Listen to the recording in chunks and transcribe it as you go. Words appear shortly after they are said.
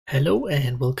Hello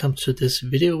and welcome to this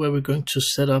video where we're going to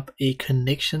set up a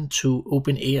connection to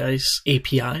OpenAI's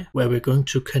API, where we're going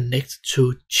to connect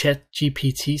to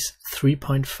ChatGPT's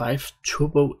 3.5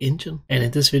 turbo engine. And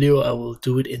in this video I will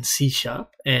do it in C#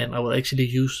 and I will actually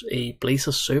use a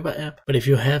Blazor Server App. But if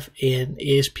you have an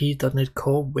ASP.NET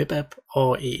Core web app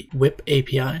or a web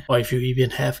API, or if you even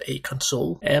have a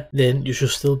console app, then you should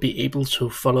still be able to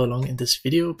follow along in this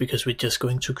video, because we're just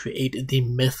going to create the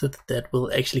method that will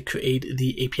actually create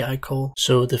the API call.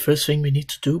 So the first thing we need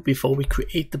to do before we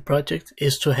create the project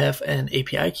is to have an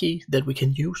API key that we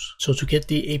can use. So to get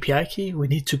the API key, we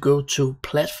need to go to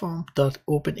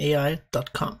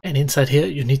platform.openai.com, and inside here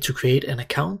you need to create an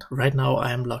account. Right now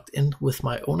I am logged in with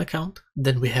my own account.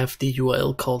 Then we have the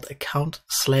URL called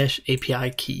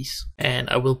account/API keys, and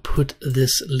I will put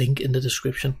this link in the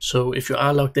description. So if you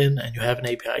are logged in and you have an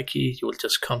API key, you will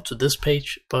just come to this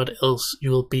page, but else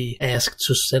you will be asked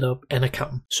to set up an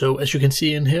account. So as you can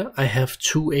see in here, I have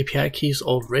 2 API keys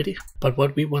already, but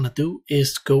what we want to do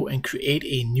is go and create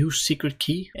a new secret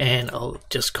key, and I'll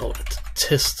just call it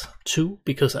test2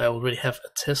 because I already have a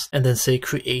test, and then say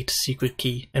create secret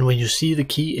key. And when you see the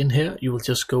key in here, you will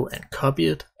just go and copy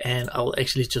it, and I'll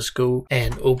actually just go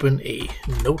and open a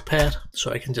notepad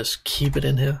so I can just keep it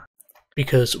in here,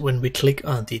 because when we click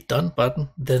on the done button,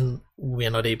 then we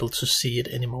are not able to see it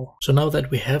anymore. So now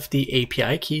that we have the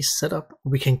API keys set up,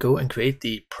 we can go and create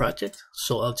the project.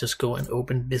 So I'll just go and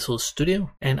open Visual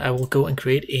Studio, and I will go and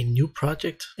create a new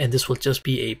project, and this will just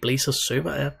be a Blazor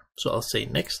Server App. So I'll say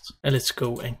next, and let's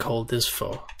go and call this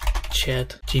for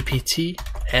ChatGPT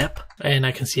App, and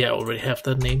I can see I already have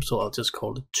that name, so I'll just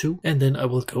call it 2, and then I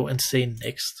will go and say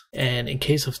next. And in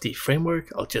case of the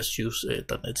framework, I'll just use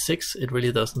 .NET 6. It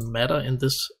really doesn't matter in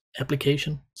this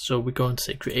application. So we go and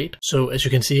say create. So as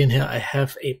you can see in here, I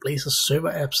have a Blazor Server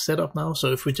App set up now.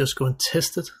 So if we just go and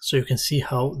test it, so you can see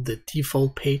how the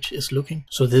default page is looking.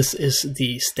 So this is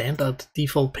the standard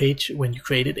default page when you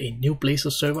created a new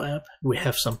Blazor Server App. We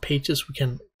have some pages we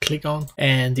can click on,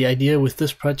 and the idea with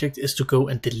this project is to go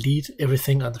and delete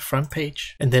everything on the front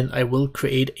page, and then I will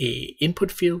create a input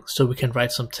field so we can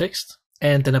write some text,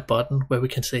 and then a button where we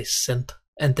can say send,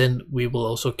 and then we will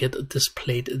also get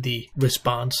displayed the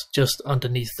response just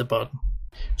underneath the button.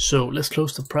 So let's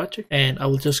close the project, and I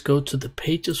will just go to the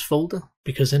pages folder,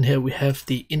 because in here we have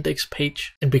the index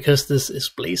page, and because this is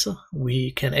Blazor,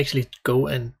 we can actually go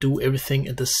and do everything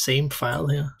in the same file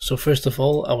here. So first of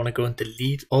all, I want to go and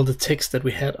delete all the text that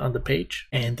we had on the page,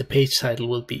 and the page title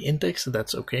will be index, so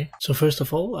that's okay. So first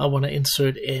of all, I want to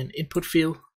insert an input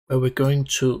field where we're going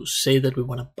to say that we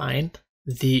want to bind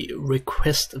the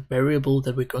request variable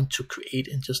that we're going to create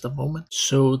in just a moment,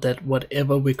 so that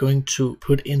whatever we're going to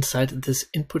put inside this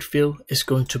input field is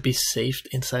going to be saved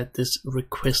inside this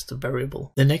request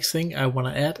variable. The next thing I want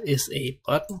to add is a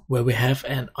button where we have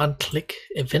an on-click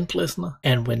event listener,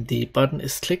 and when the button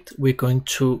is clicked, we're going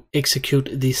to execute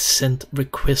the send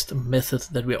request method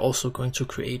that we're also going to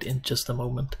create in just a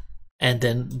moment. And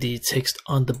then the text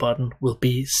on the button will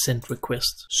be send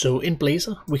request. So in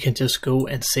Blazor, we can just go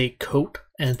and say code,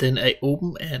 and then I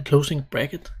open and closing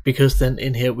bracket, because then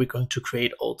in here we're going to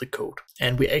create all the code.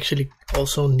 And we actually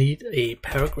also need a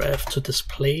paragraph to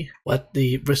display what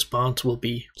the response will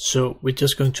be. So we're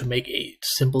just going to make a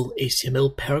simple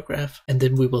HTML paragraph, and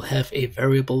then we will have a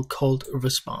variable called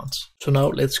response. So now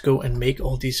let's go and make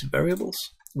all these variables.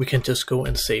 We can just go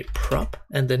and say prop,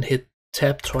 and then hit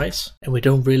tab twice, and we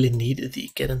don't really need the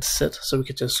get and set, so we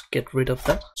can just get rid of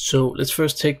that. So let's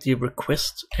first take the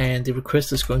request, and the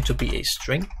request is going to be a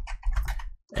string,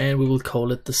 and we will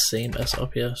call it the same as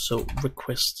up here, so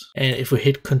request. And if we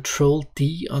hit Control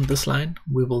D on this line,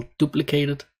 we will duplicate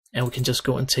it, and we can just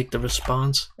go and take the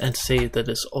response and say that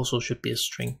this also should be a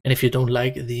string. And if you don't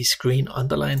like these green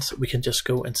underlines, we can just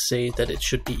go and say that it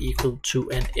should be equal to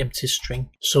an empty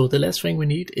string. So the last thing we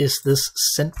need is this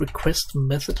send request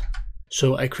method.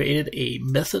 So I created a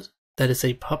method that is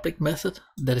a public method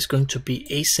that is going to be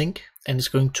async, and it's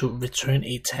going to return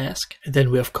a task. And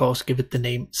then we of course give it the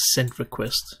name send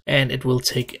request, and it will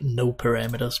take no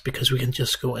parameters, because we can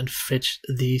just go and fetch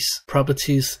these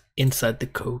properties inside the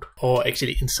code, or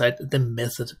actually inside the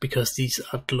method, because these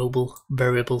are global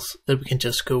variables that we can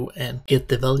just go and get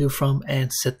the value from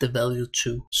and set the value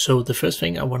to. So the first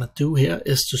thing I want to do here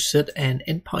is to set an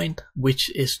endpoint, which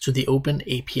is to the Open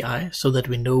API, so that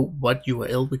we know what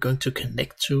URL we're going to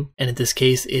connect to. And in this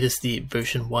case, it is the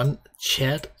version 1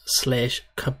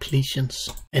 chat/completions.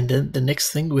 And then the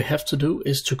next thing we have to do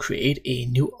is to create a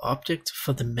new object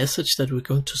for the message that we're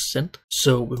going to send.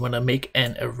 So we want to make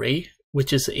an array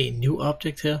which is a new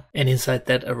object here. And inside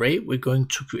that array, we're going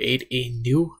to create a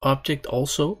new object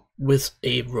also with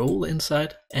a role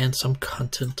inside and some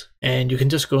content. And you can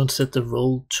just go and set the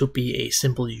role to be a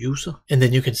simple user. And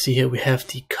then you can see here we have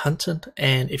the content.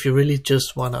 And if you really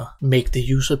just want to make the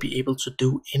user be able to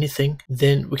do anything,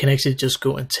 then we can actually just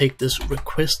go and take this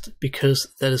request,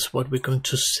 because that is what we're going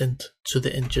to send to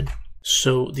the engine.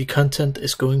 So the content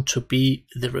is going to be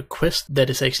the request. That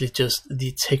is actually just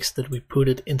the text that we put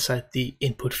it inside the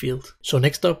input field. So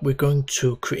next up, we're going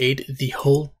to create the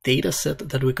whole data set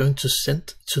that we're going to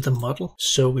send to the model.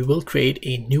 So we will create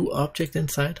a new object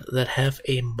inside that have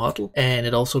a model, and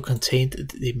it also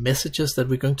contained the messages that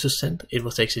we're going to send. It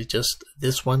was actually just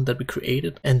this one that we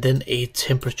created, and then a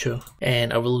temperature.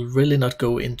 And I will really not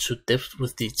go into depth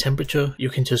with the temperature.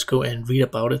 You can just go and read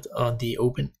about it on the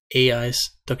OpenAI's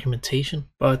documentation.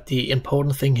 But the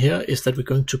important thing here is that we're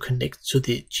going to connect to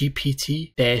the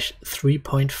GPT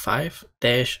 3.5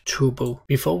 turbo.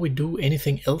 Before we do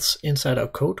anything else inside our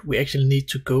code, we actually need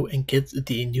to go and get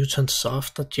the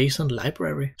NewtonSoft.json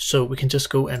library. So we can just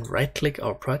go and right click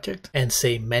our project and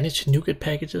say manage NuGet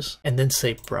packages, and then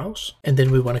say browse. And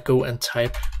then we want to go and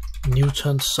type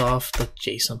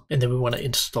NewtonSoft.json, and then we want to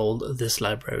install this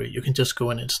library. You can just go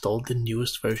and install the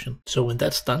newest version. So when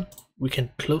that's done, we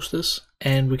can close this,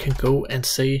 and we can go and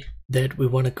say that we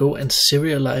want to go and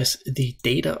serialize the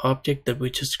data object that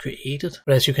we just created.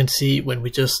 But as you can see, when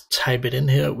we just type it in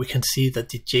here, we can see that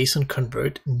the JSON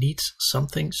convert needs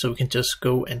something. So we can just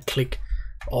go and click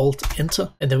Alt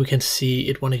Enter, and then we can see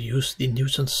it want to use the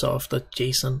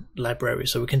NewtonSoft.json library,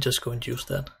 so we can just go and use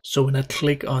that. So when I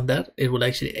click on that, it will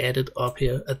actually add it up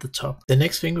here at the top. The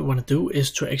next thing we want to do is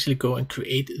to actually go and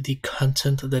create the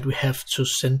content that we have to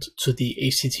send to the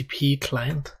HTTP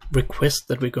client request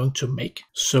that we're going to make.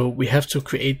 So we have to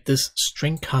create this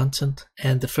string content,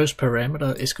 and the first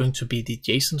parameter is going to be the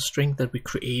JSON string that we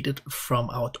created from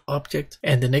our object,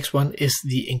 and the next one is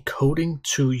the encoding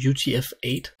to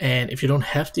UTF-8. And if you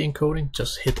don't have the encoding,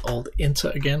 just hit Alt Enter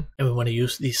again, and we want to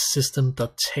use the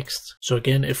system.text. So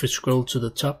again, if we scroll to the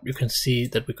top, you can see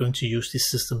that we're going to use the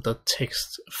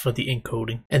system.text for the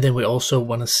encoding. And then we also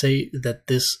want to say that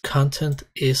this content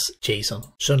is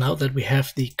JSON. So now that we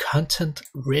have the content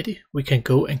ready, we can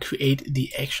go and create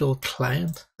the actual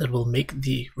client that will make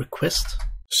the request.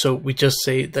 So we just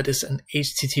say that is an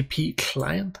HTTP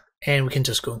client, and we can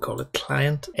just go and call it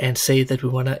client and say that we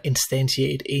want to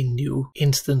instantiate a new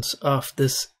instance of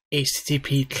this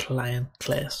HTTP client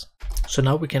class. So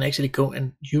now we can actually go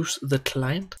and use the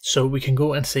client. So we can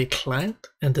go and say client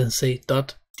and then say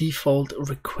dot default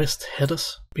request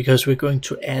headers, because we're going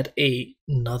to add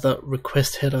another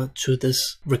request header to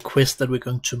this request that we're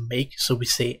going to make. So we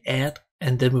say add,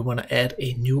 and then we want to add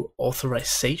a new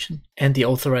authorization, and the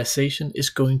authorization is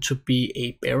going to be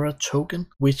a bearer token,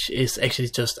 which is actually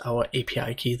just our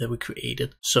API key that we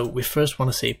created. So we first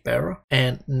want to say bearer,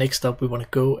 and next up we want to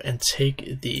go and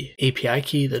take the API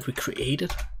key that we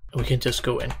created, and we can just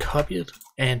go and copy it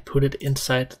and put it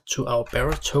inside to our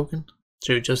bearer token.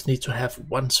 So you just need to have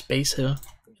one space here,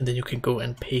 and then you can go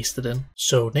and paste it in.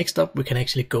 So next up, we can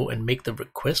actually go and make the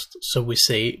request. So we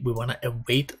say we want to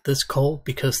await this call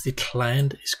because the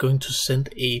client is going to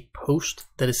send a post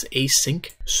that is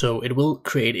async. So it will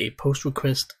create a post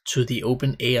request to the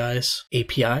OpenAI's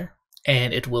API,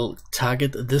 and it will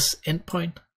target this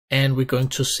endpoint, and we're going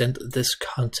to send this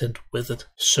content with it.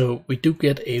 So we do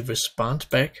get a response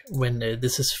back when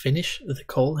this is finished, the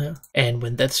call here. And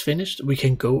when that's finished, we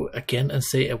can go again and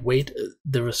say await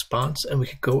the response, and we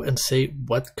can go and say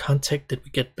what context did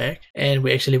we get back. And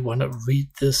we actually want to read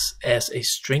this as a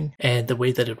string. And the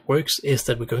way that it works is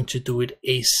that we're going to do it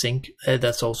async.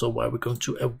 That's also why we're going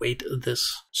to await this.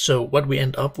 So what we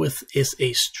end up with is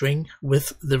a string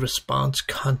with the response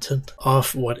content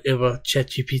of whatever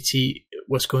ChatGPT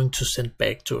was going to send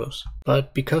back to us.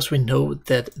 But because we know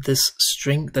that this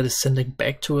string that is sending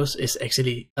back to us is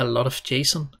actually a lot of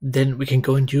JSON, then we can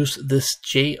go and use this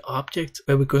J object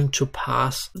where we're going to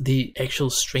pass the actual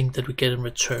string that we get in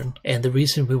return. And the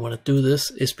reason we want to do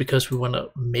this is because we want to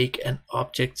make an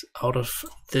object out of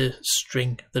the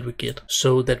string that we get,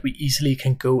 so that we easily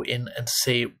can go in and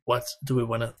say what do we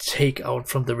want to take out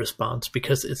from the response,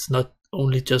 because it's not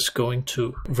only just going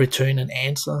to return an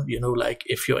answer. You know, like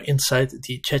if you're inside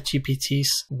the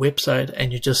ChatGPT's website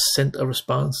and you just send a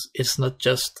response, it's not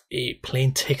just a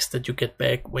plain text that you get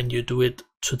back when you do it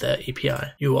to their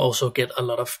API. You also get a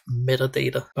lot of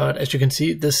metadata. But as you can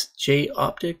see, this J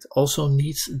object also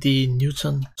needs the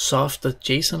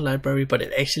NewtonSoft.json library, but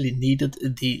it actually needed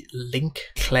the link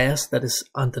class that is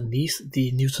underneath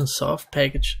the NewtonSoft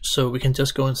package. So we can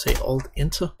just go and say Alt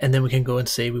Enter, and then we can go and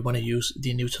say we want to use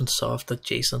the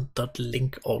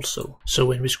NewtonSoft.json.link also. So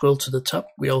when we scroll to the top,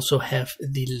 we also have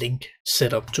the link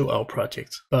set up to our project.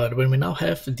 But when we now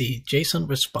have the JSON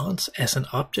response as an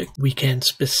object, we can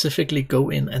specifically go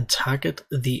in and target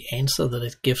the answer that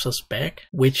it gives us back,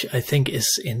 which I think is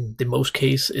in the most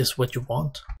case is what you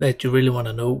want. That you really want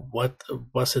to know what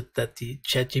was it that the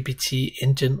ChatGPT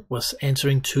engine was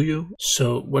answering to you.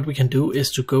 So what we can do is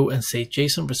to go and say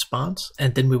JSON response,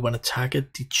 and then we want to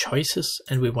target the choices,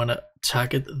 and we want to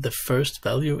target the first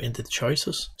value in the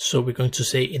choices. So we're going to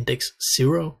say index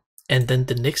 0. And then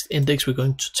the next index we're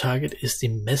going to target is the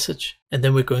message. And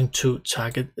then we're going to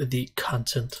target the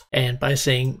content. And by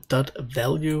saying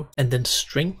 .value and then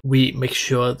string, we make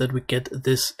sure that we get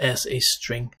this as a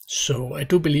string. So I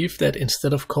do believe that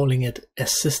instead of calling it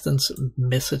assistance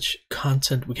message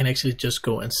content, we can actually just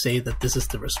go and say that this is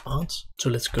the response. So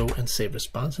let's go and say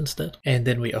response instead. And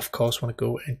then we of course want to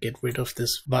go and get rid of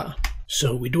this var.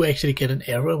 So we do actually get an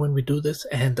error when we do this,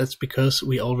 and that's because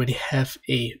we already have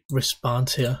a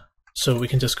response here. So we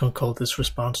can just go and call this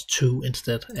response 2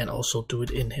 instead, and also do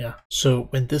it in here. So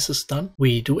when this is done,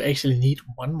 we do actually need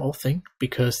one more thing,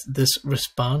 because this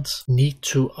response need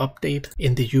to update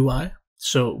in the UI.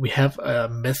 So we have a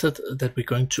method that we're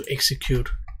going to execute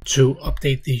to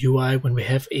update the UI when we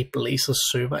have a Blazor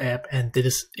Server App, and it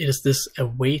is this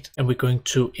await, and we're going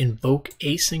to invoke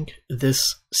async this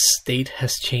state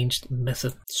has changed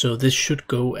method. So this should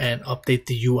go and update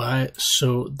the UI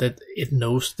so that it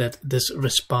knows that this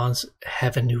response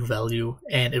have a new value,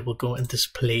 and it will go and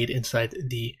display it inside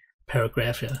the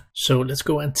paragraph here. So let's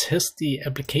go and test the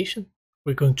application.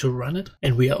 We're going to run it,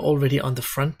 and we are already on the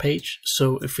front page.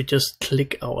 So if we just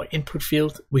click our input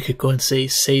field, we could go and say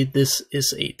this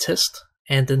is a test,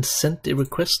 and then send the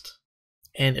request,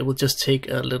 and it will just take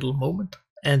a little moment.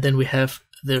 And then we have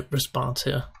the response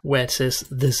here where it says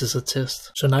this is a test.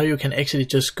 So now you can actually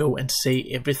just go and say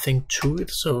everything to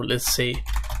it. So let's say,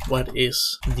 what is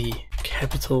the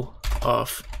capital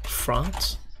of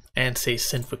France? And say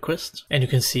send request, and you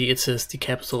can see it says the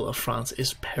capital of France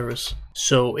is Paris.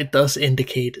 So it does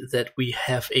indicate that we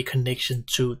have a connection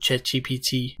to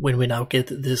ChatGPT when we now get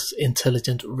this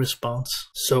intelligent response.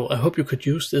 So I hope you could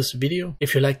use this video.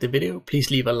 If you liked the video, please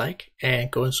leave a like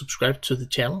and go and subscribe to the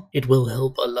channel. It will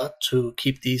help a lot to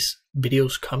keep these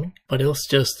videos coming. But else,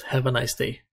 just have a nice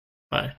day. Bye.